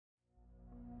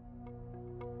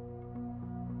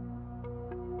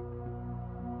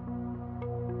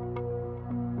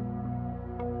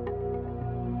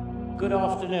Good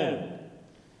afternoon.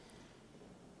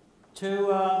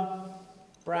 To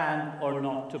brand or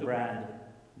not to brand,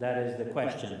 that is the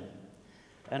question.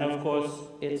 And of course,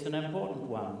 it's an important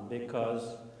one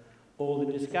because all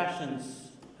the discussions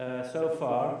so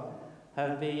far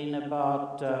have been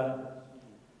about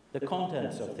the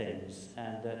contents of things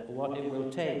and what it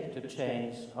will take to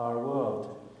change our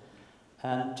world.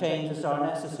 And changes are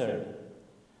necessary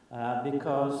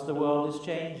because the world is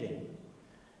changing.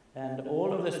 And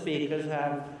all of the speakers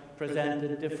have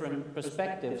presented different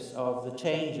perspectives of the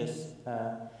changes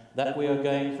that we are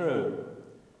going through.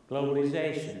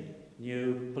 Globalization,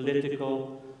 new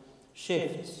political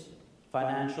shifts,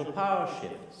 financial power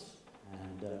shifts,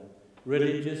 and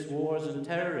religious wars and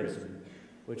terrorism,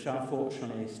 which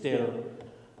unfortunately still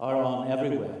are on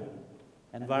everywhere,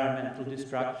 environmental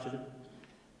destruction,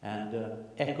 and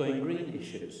echoing green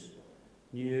issues,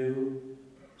 new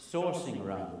sourcing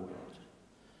around the world,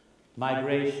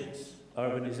 migrations,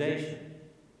 urbanization,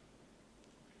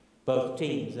 both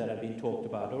themes that have been talked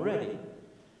about already.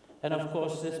 And of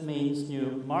course this means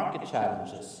new market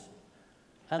challenges,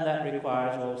 and that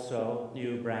requires also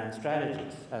new brand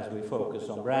strategies as we focus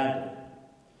on branding.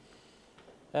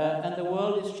 And the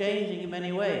world is changing in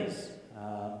many ways.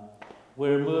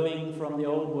 We're moving from the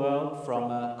old world, from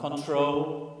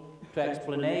control to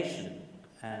explanation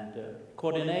and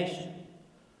coordination,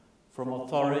 from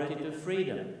authority to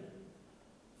freedom,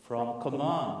 from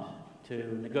command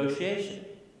to negotiation,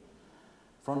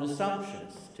 from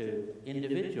assumptions to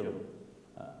individual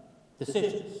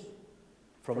decisions,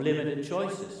 from limited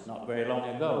choices not very long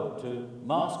ago to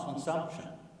mass consumption,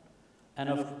 and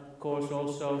of course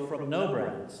also from no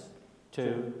brands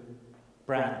to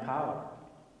brand power.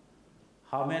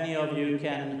 How many of you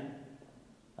can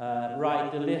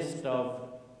write a list of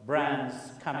brands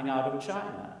coming out of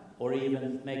China, or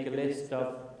even make a list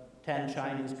of 10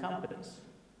 Chinese companies?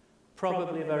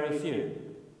 Probably very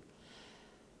few.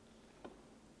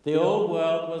 The old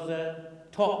world was a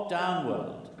top-down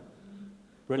world.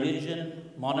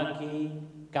 Religion, monarchy,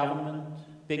 government,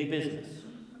 big business.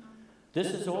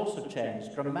 This has also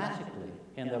changed dramatically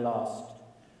in the last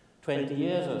 20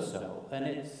 years or so, and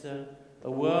it's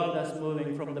a world that's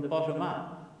moving from the bottom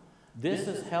up. This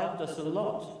has helped us a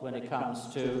lot when it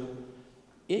comes to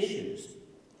issues,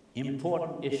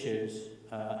 important issues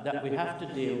that we have to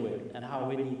deal with and how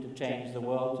we need to change the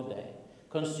world today.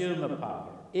 Consumer power,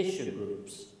 issue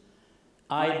groups,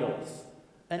 idols,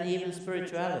 and even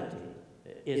spirituality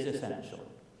is essential.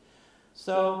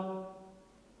 So,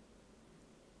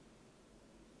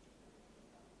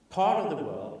 part of the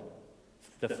world,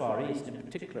 the Far East in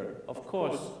particular, of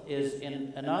course, is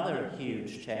in another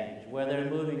huge change, where they're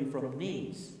moving from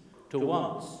needs to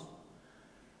wants.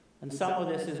 And some of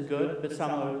this is good, but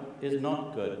some of it is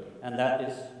not good, and that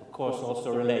is, of course,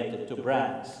 also related to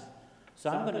brands. So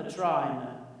I'm going to try in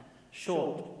a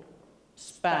short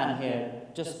span here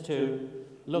just to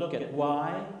look at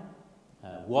why,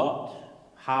 what,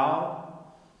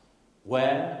 how,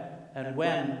 where, and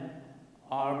when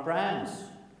are brands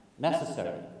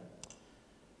necessary.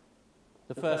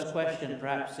 The first question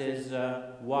perhaps is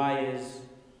why is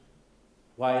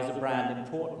a brand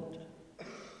important?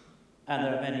 And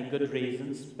there are many good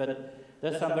reasons, but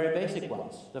there's some very basic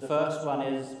ones. The first one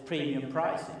is premium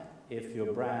pricing. If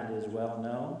your brand is well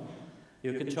known,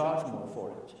 you can charge more for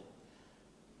it.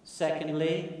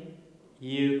 Secondly,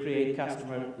 you create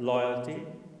customer loyalty,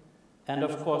 and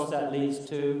of course that leads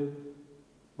to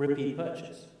repeat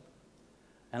purchase.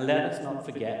 And let us not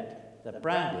forget that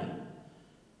branding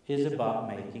is about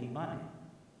making money.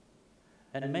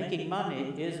 And making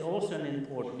money is also an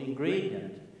important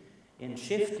ingredient in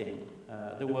shifting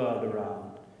the world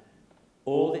around.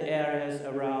 All the areas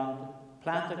around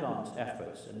Plantagon's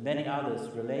efforts and many others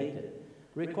related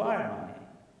require money.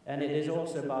 And it is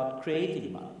also about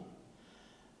creating money.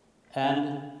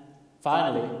 And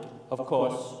finally, of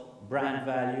course, brand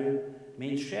value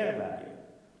means share value.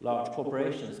 Large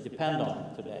corporations depend on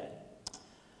it today.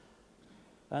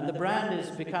 And the brand is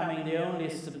becoming the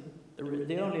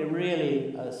only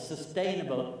really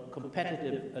sustainable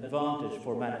competitive advantage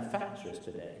for manufacturers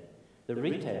today. The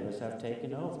retailers have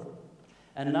taken over.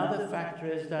 Another factor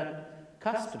is that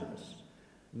customers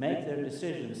make their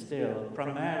decisions still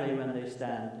primarily when they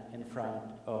stand in front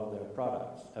of their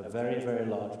products, a very, very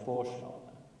large portion of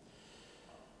them.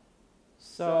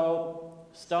 So,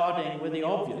 starting with the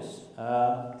obvious,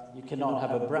 you cannot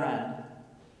have a brand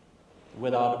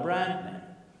without a brand name.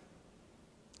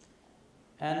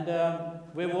 And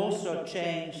we've also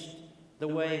changed the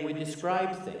way we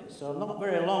describe things. So not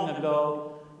very long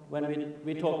ago, when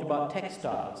we talked about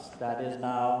textiles, that is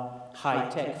now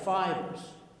high-tech fibers.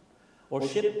 or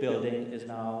shipbuilding is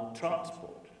now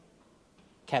transport.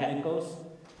 Chemicals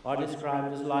are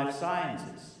described as life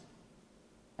sciences.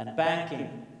 And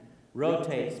banking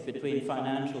rotates between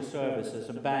financial services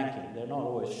and banking. They're not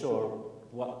always sure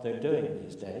what they're doing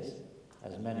these days,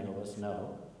 as many of us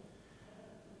know.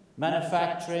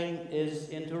 Manufacturing is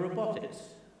into robotics,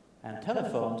 and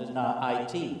telephones is now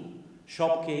IT.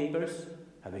 Shopkeepers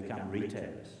have become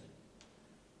retailers,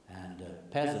 and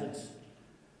peasants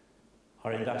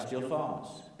are industrial farmers,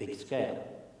 big scale.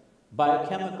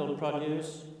 Biochemical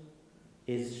produce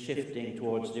is shifting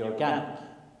towards the organic.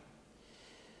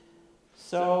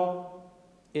 So,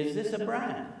 is this a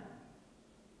brand?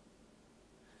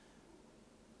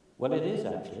 Well, it is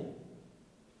actually.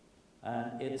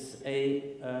 And it's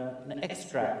an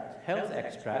extract, health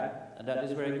extract, that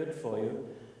is very good for you,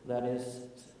 that is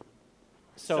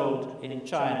sold in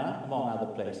China, among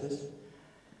other places.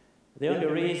 The only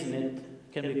reason it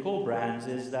can be called brands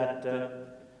is that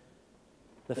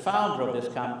the founder of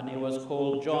this company was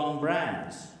called John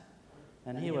Brands,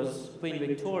 and he was Queen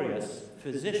Victoria's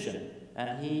physician,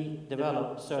 and he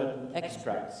developed certain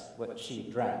extracts which she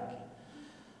drank.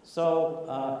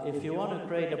 So if you want to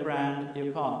create a brand,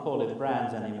 you can't call it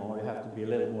brands anymore, you have to be a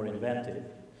little more inventive.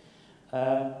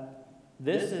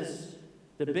 This is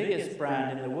the biggest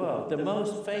brand in the world, the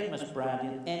most famous brand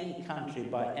in any country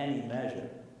by any measure.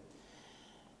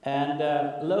 And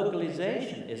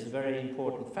localization is a very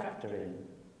important factor in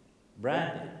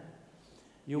branding.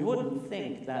 You wouldn't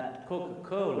think that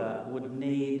Coca-Cola would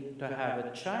need to have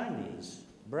a Chinese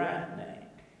brand name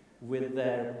with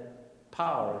their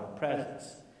power and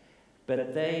presence,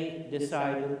 but they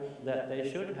decided that they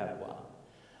should have one.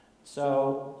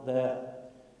 So the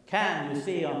can you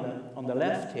see on the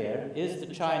left here is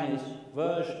the Chinese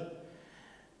version.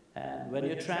 And when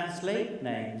you translate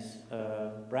names,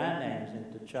 brand names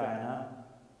into China,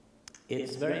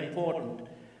 it's very important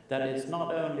that it's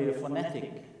not only a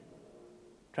phonetic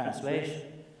translation,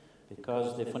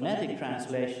 because the phonetic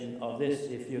translation of this,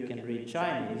 if you can read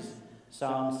Chinese,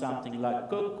 sounds something like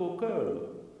Coca-Cola.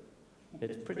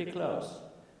 It's pretty close.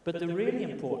 But the really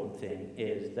important thing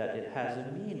is that it has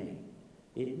a meaning.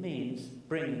 It means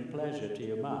bringing pleasure to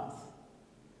your mouth.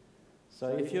 So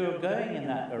if you're going in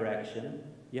that direction,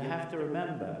 you have to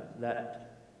remember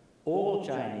that all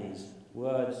Chinese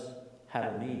words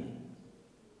have a meaning.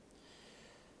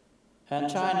 And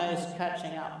China is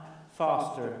catching up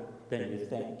faster than you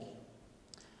think.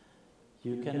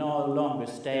 You can no longer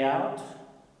stay out,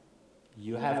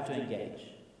 you have to engage.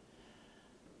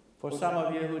 For some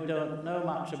of you who don't know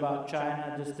much about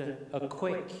China, just a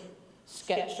quick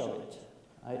sketch of it.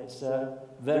 It's a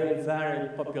very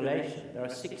varied population. There are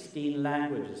 16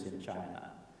 languages in China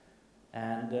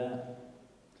and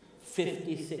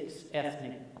 56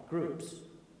 ethnic groups.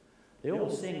 They all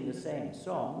sing the same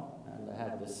song and they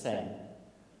have the same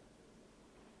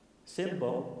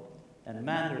symbol, and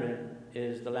Mandarin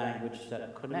is the language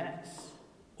that connects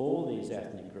all these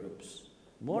ethnic groups.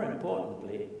 More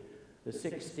importantly, the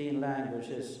 16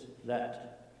 languages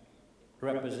that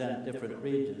represent different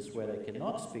regions where they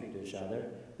cannot speak to each other,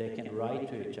 they can write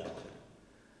to each other.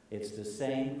 It's the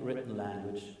same written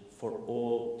language for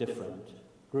all different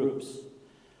groups.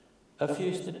 A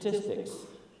few statistics.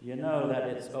 You know that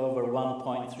it's over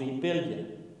 1.3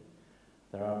 billion.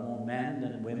 There are more men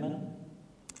than women.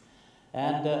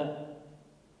 And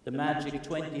the magic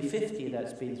 2050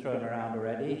 that's been thrown around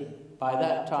already, by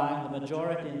that time the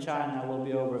majority in China will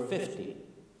be over 50.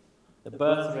 The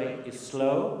birth rate is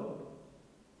slow.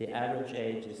 The average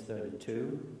age is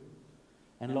 32,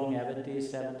 and longevity is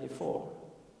 74.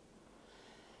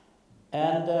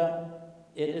 And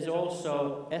it is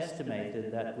also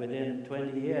estimated that within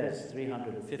 20 years,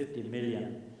 350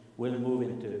 million will move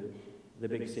into the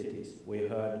big cities. We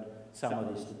heard some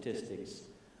of these statistics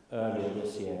earlier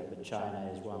this year, but China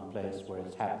is one place where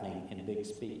it's happening in big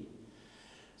speed.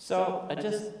 So I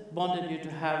just wanted you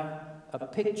to have a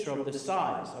picture of the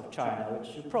size of China,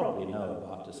 which you probably know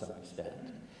about to some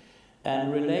extent,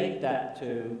 and relate that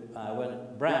to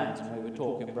when brands, when we were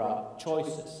talking about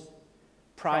choices.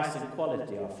 Price and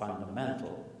quality are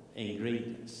fundamental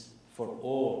ingredients for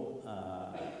all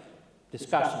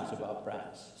discussions about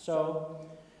brands. So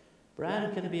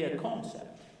brand can be a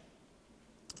concept.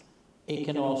 It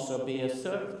can also be a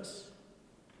service.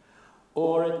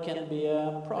 Or it can be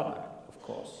a product, of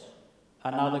course.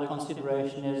 Another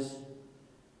consideration is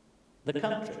the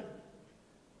country.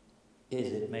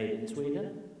 Is it made in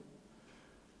Sweden?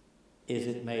 Is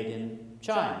it made in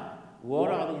China?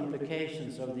 What are the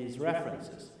implications of these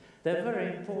references? They're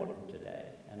very important today,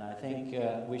 and I think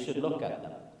we should look at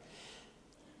them.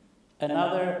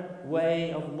 Another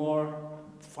way of more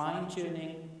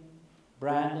fine-tuning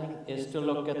branding is to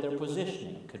look at their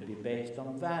positioning. It could be based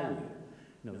on value.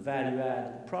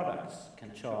 Value-added products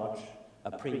can charge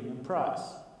a premium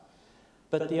price.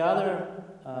 But the other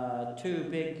two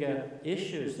big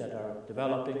issues that are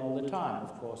developing all the time,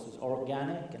 of course, is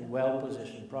organic and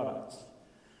well-positioned products.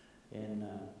 In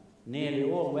nearly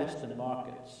all Western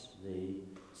markets, the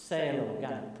sale of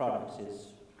organic products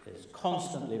is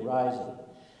constantly rising,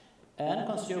 and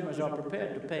consumers are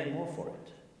prepared to pay more for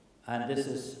it. And this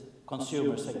is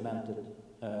consumer-segmented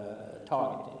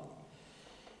targeting.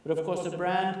 But of course, the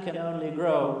brand can only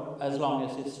grow as long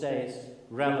as it stays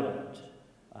relevant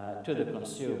to the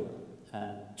consumer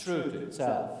and true to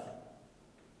itself.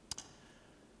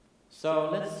 So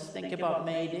let's think about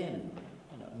made in.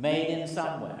 Made in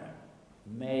somewhere,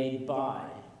 made by,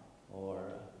 or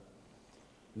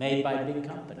made by a big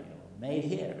company, or made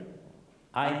here.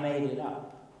 I made it up.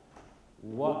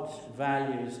 What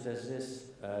values does this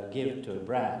give to a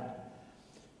brand?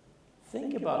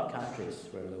 Think about countries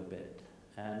for a little bit.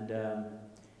 And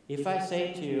if I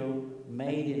say to you,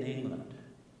 made in England,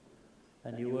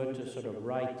 and you were to sort of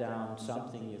write down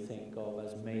something you think of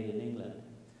as made in England,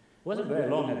 it wasn't very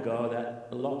long ago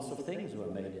that lots of things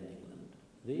were made in England.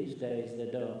 These days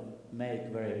they don't make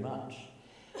very much.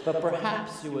 But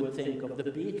perhaps you would think of the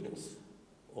Beatles,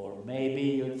 or maybe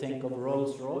you'd think of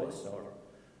Rolls-Royce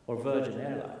or Virgin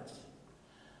Airlines.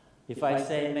 If I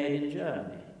say made in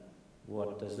Germany,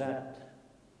 what does that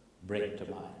bring to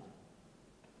mind?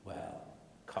 Well,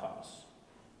 cars,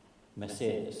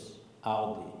 Mercedes,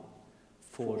 Audi,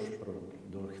 Vorsprung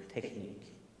durch Technik.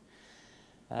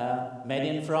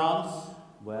 Made in France,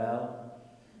 well,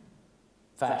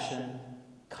 fashion,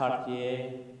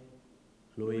 Cartier,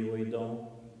 Louis Vuitton,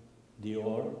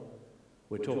 Dior.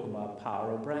 We're talking about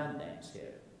power of brand names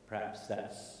here. Perhaps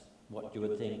that's what you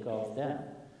would think of then.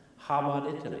 How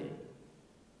about Italy?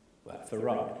 Well,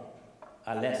 Ferrari,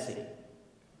 Alessi,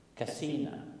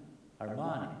 Cassina,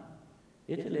 Armani.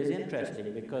 Italy is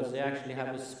interesting because they actually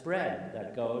have a spread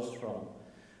that goes from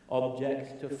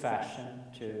objects to fashion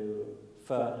to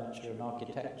furniture and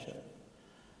architecture.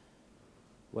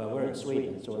 Well, we're in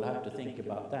Sweden, so we'll have to think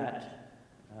about that.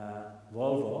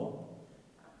 Volvo,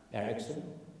 Ericsson,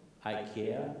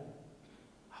 IKEA.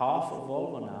 Half of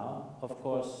Volvo now, of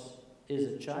course, is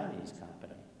a Chinese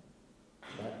company.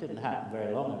 That didn't happen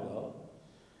very long ago.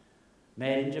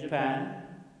 Made in Japan.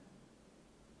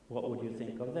 What would you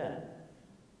think of then?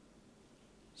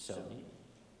 Sony,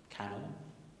 Canon,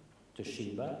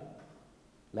 Toshiba,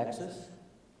 Lexus.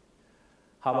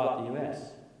 How about the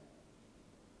US?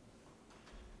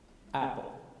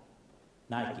 Apple,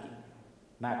 Nike,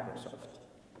 Microsoft.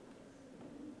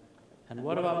 And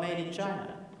what about made in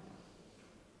China?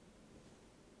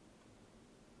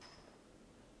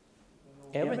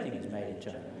 Everything is made in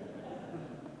China.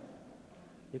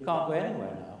 You can't go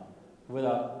anywhere now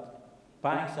without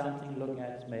buying something, looking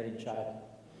at it's made in China.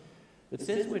 But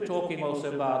since we're talking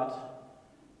also about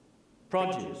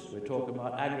produce, we're talking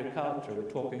about agriculture,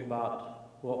 we're talking about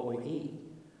what we eat,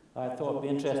 I thought it would be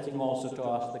interesting also to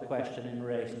ask the question in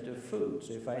relation to food.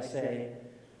 So if I say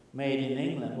made in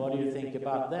England, what do you think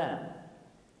about then?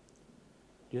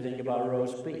 Do you think about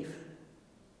roast beef?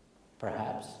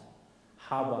 Perhaps.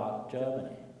 How about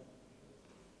Germany?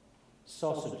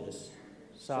 Sausages,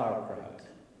 sauerkraut.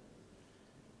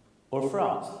 Or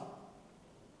France?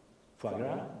 Foie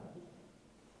gras.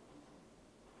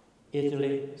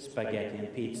 Italy, spaghetti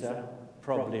and pizza,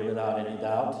 probably without any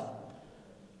doubt.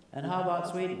 And how about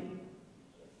Sweden?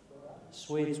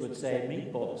 Swedes would say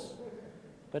meatballs.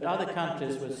 But other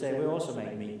countries would say we also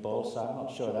make meatballs, so I'm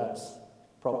not sure that's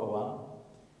a proper one.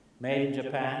 Made in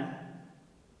Japan?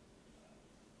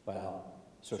 Well,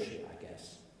 sushi, I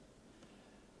guess.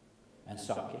 And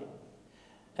sake.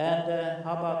 And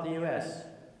how about the US?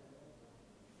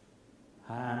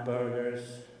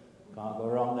 Hamburgers, can't go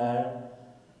wrong there.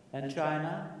 And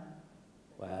China?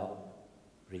 Well,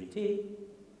 riti,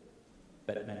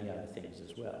 but many other things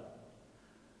as well.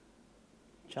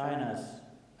 China's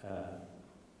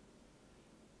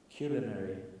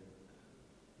culinary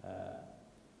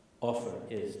offer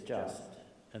is just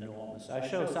enormous. I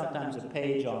show sometimes a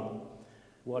page on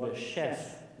what a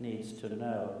chef needs to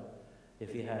know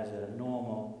if he has a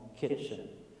normal kitchen.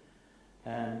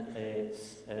 And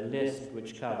it's a list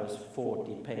which covers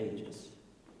 40 pages.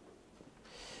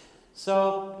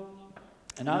 So,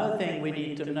 another thing we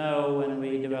need to know when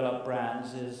we develop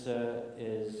brands is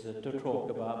to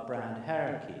talk about brand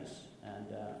hierarchies. And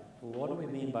what do we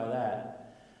mean by that?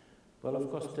 Well, of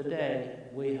course, today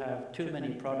we have too many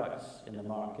products in the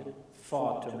market,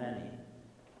 far too many.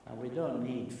 And we don't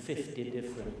need 50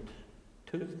 different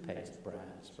toothpaste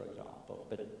brands, for example,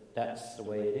 but that's the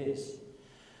way it is.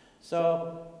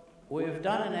 So we've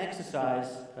done an exercise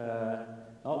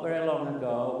not very long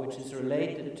ago, which is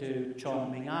related to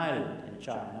Chongming Island in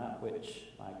China, which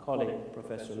my colleague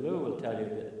Professor Liu will tell you a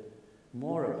bit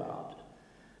more about.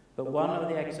 But one of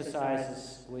the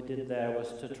exercises we did there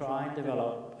was to try and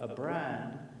develop a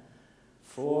brand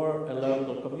for a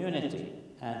local community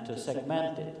and to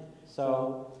segment it.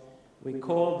 So we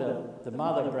called the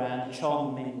mother brand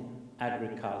Chongming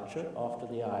Agriculture, after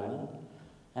the island,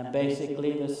 and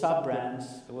basically the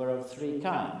sub-brands were of three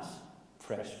kinds: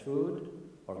 fresh food,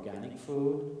 organic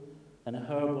food, and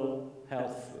herbal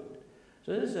health food.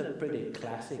 So this is a pretty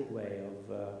classic way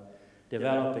of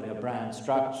developing a brand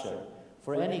structure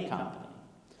for any company.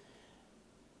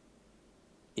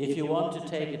 If you want to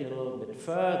take it a little bit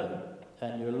further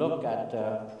and you look at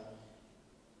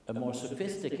a more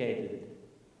sophisticated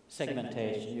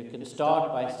segmentation, you can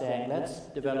start by saying, let's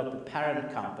develop a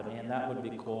parent company, and that would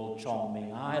be called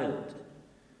Chongming Island.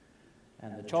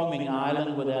 And the Chongming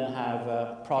Island would then have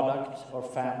a product or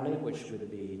family, which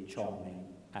would be Chongming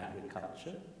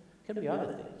Agriculture. Can be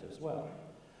other things as well.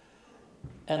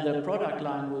 And the product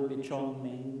line would be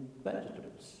Chongming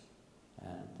Vegetables.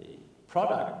 And the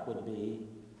product would be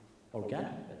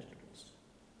organic vegetables.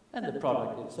 And the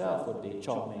product itself would be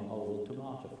Chongming Oval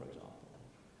Tomato, for example.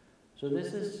 So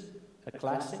this is a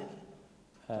classic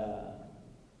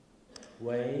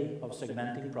way of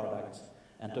segmenting products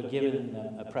and to giving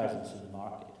them a presence in the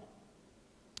market.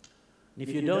 And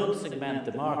if you don't segment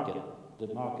the market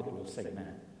will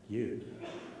segment you.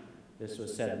 This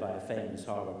was said by a famous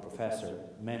Harvard professor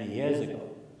many years ago.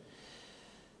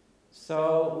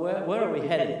 So where are we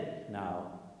headed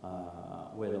now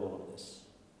with all of this?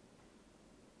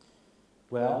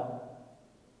 Well,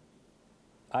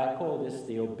 I call this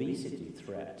the obesity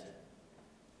threat.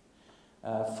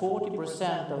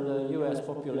 40% of the US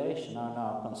population are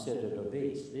now considered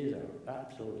obese. These are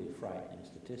absolutely frightening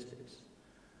statistics.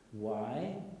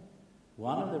 Why?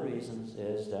 One of the reasons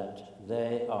is that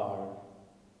they are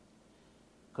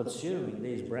consuming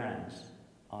these brands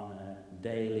on a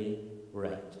daily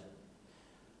rate.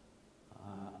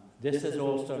 This has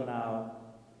also now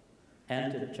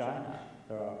entered China.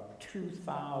 There are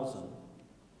 2,000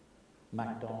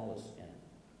 McDonald's in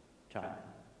China,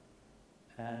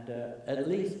 and at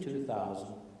least 2,000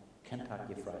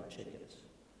 Kentucky Fried Chickens.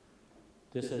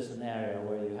 This is an area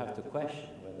where you have to question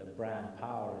whether brand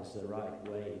power is the right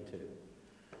way to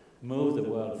move the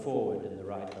world forward in the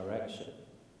right direction.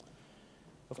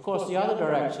 Of course, the other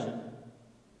direction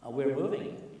we're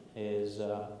moving in is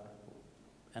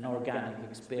an organic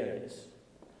experience,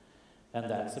 and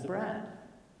that's a brand.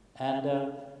 And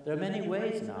there are many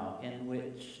ways now in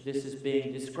which this is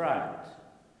being described.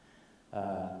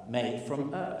 Made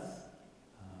from earth,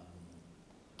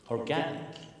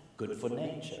 organic, good for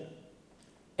nature,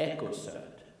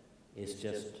 eco-cert is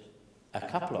just a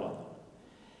couple of them.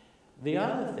 The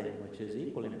other thing, which is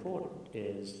equally important,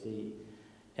 is the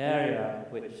area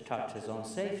which touches on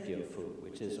safety of food,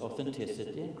 which is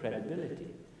authenticity and credibility.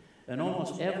 And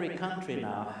almost every country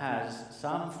now has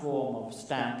some form of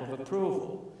stamp of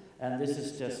approval, and this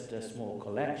is just a small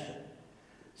collection.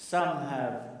 Some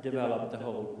have developed a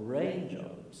whole range of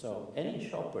them, so any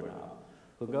shopper now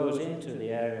who goes into the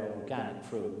area of organic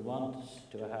fruit wants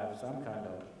to have some kind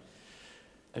of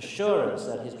assurance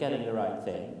that he's getting the right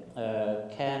thing,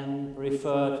 can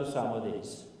refer to some of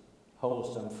these.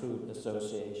 Holstein Food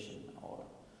Association or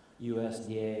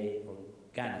USDA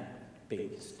organic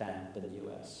big stamp in the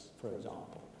US, for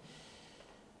example.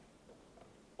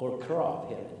 Or Krav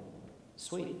here in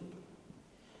Sweden.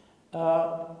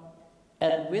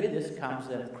 And with this comes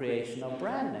the creation of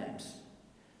brand names.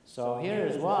 So here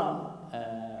is one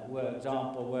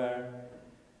example where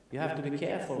you have to be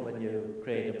careful when you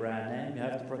create a brand name, you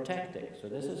have to protect it. So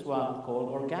this is one called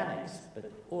Organics,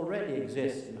 but already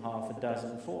exists in half a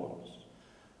dozen forms.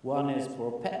 One is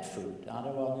for pet food,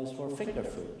 another one is for finger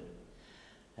food.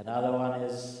 Another one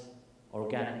is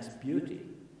Organics Beauty.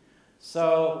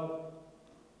 So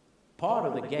part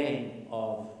of the game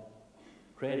of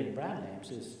creating brand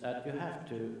names is that you have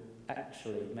to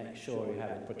actually make sure you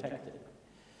have it protected.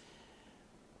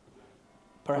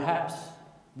 Perhaps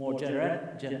more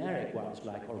generic ones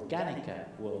like Organica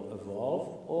will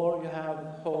evolve, or you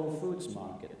have Whole Foods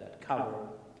Market that cover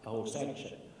a whole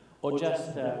section, or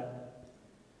just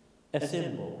a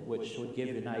symbol which would give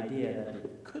you an idea that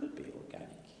it could be organic.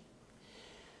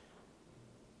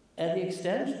 And the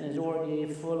extension is already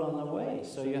full on the way,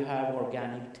 so you have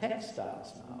organic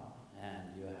textiles now,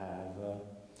 and you have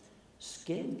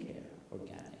skincare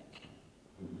organic,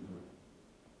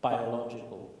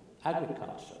 biological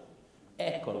agriculture,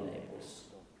 eco-labels,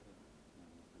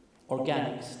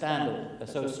 organic standard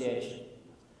association.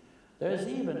 There's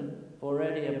even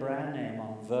already a brand name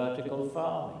on vertical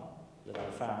farming that I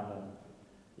found on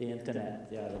the internet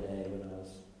the other day when I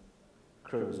was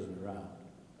cruising around.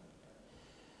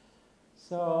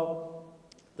 So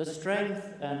the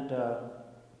strength and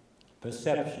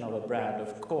perception of a brand,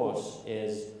 of course,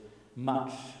 is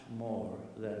much more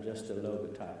than just a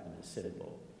logotype and a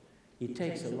symbol. It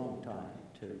takes a long time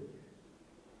to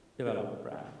develop a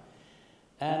brand.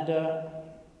 And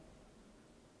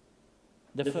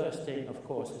the first thing, of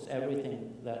course, is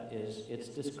everything that is its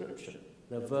description,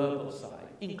 the verbal side,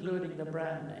 including the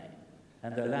brand name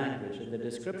and the language and the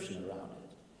description around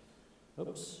it.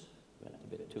 Oops, went a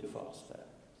bit too fast there,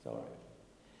 sorry.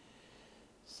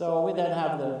 So we then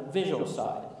have the visual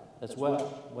side as well,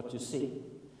 what you see.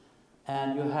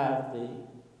 And you have the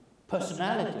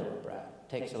personality of a brand. It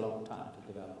takes a long time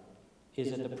to develop. Is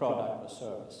it a product or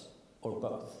service, or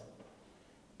both?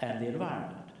 And the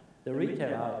environment. The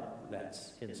retail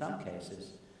outlets, in some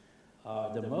cases,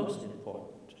 are the most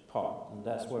important part, and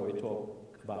that's where we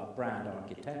talk about brand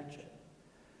architecture.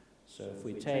 So if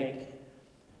we take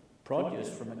produce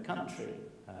from a country,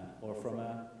 or from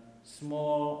a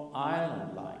small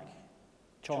island like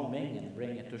Chongming and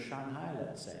bring it to Shanghai,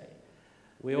 let's say,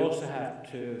 we also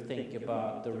have to think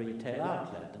about the retail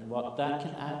outlet and what that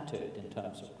can add to it in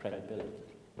terms of credibility.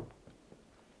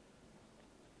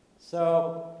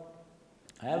 So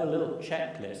I have a little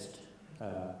checklist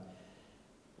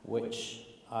which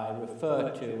I refer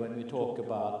to when we talk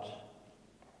about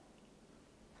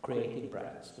creating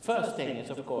brands. The first thing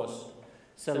is, of course,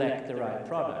 select the right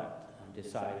product and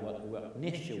decide what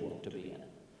niche you want to be in.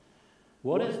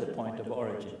 What is the point of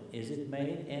origin? Is it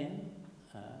made in?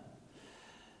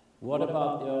 What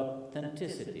about the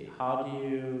authenticity? How do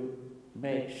you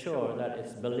make sure that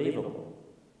it's believable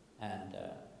and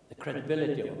the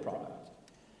credibility of a product?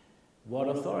 What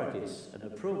authorities and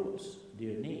approvals do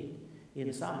you need?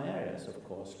 In some areas, of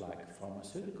course, like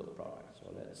pharmaceutical products,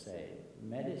 or let's say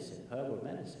medicine, herbal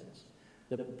medicines,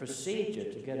 the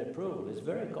procedure to get approval is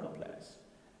very complex,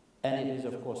 and it is,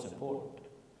 of course, important.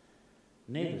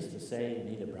 Needless to say, you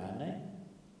need a brand name,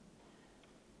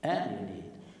 and you need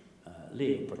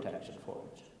legal protection for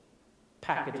it.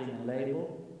 Packaging and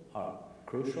label are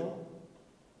crucial,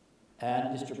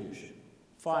 and distribution.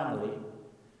 Finally,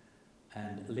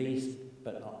 and least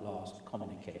but not last,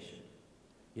 communication.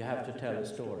 You have to tell a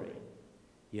story.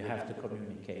 You have to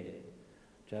communicate it.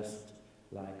 Just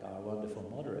like our wonderful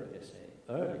moderator said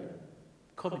earlier,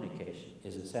 communication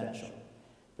is essential,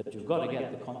 but you've got to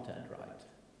get the content right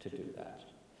to do that.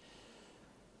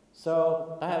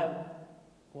 So I have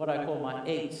what I call my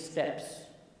 8 steps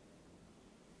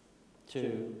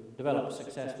to develop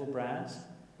successful brands,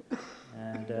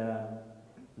 and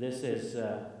this is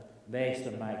based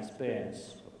on my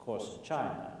experience, of course, in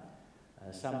China.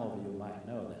 Some of you might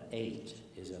know that 8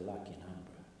 is a lucky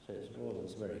number, so it's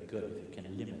always very good if you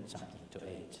can limit something to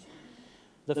 8.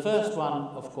 The first one,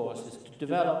 of course, is to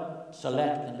develop,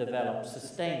 select and develop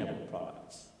sustainable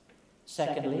products.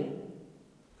 Secondly,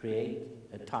 create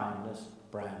a timeless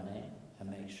brand name and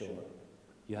make sure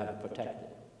you have it protected.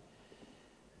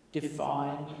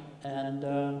 Define and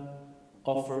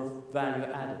offer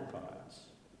value-added products.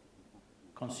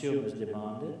 Consumers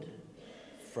demand it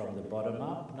from the bottom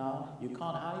up. Now, you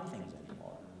can't hide things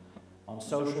anymore. On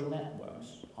social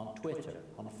networks, on Twitter,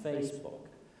 on Facebook.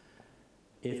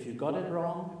 If you got it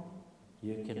wrong,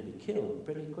 you can be killed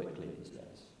pretty quickly these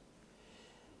days.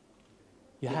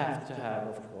 You have to have,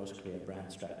 of course, clear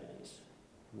brand strategies,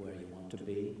 where you want to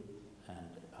be and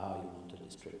how you want to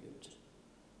distribute.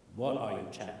 What are your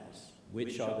channels?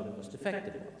 Which are the most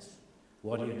effective ones?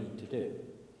 What do you need to do?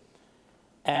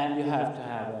 And you have to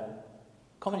have a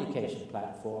communication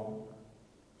platform.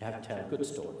 You have to tell good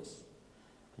stories.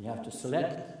 And you have to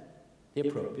select the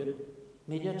appropriate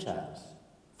media channels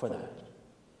for that.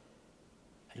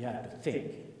 And you have to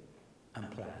think and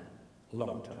plan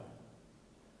long term.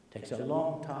 It takes a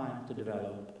long time to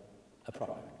develop a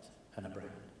product and a brand,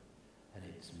 and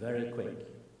it's very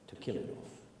quick to kill it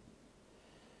off.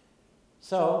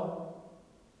 So,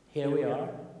 here we are.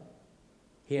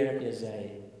 Here is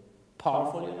a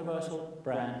powerful universal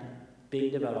brand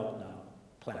being developed now,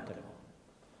 Plantagon.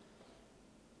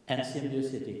 And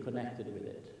Symbiosity connected with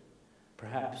it.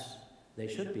 Perhaps they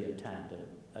should be a tandem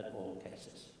at all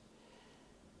cases.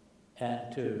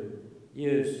 And to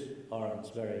use Oren's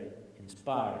very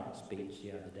inspiring speech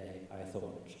the other day, I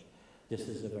thought this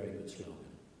is a very good slogan,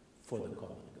 for the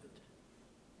common good.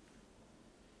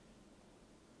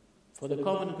 For the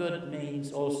common good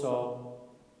means also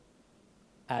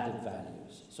added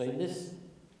values. So in this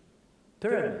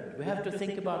pyramid. We have to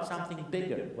think about something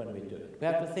bigger when we do it. We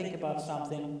have to think about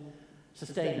something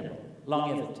sustainable,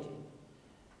 longevity.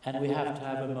 And we have to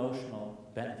have emotional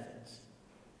benefits.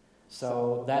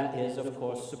 So that is, of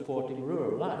course, supporting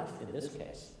rural life in this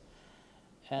case.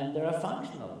 And there are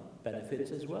functional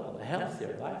benefits as well, a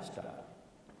healthier lifestyle.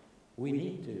 We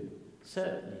need to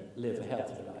certainly live a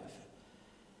healthier life.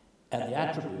 And the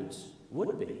attributes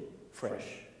would be fresh,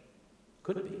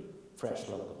 could be fresh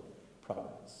local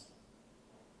products.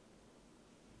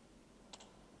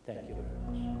 Thank you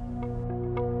very much.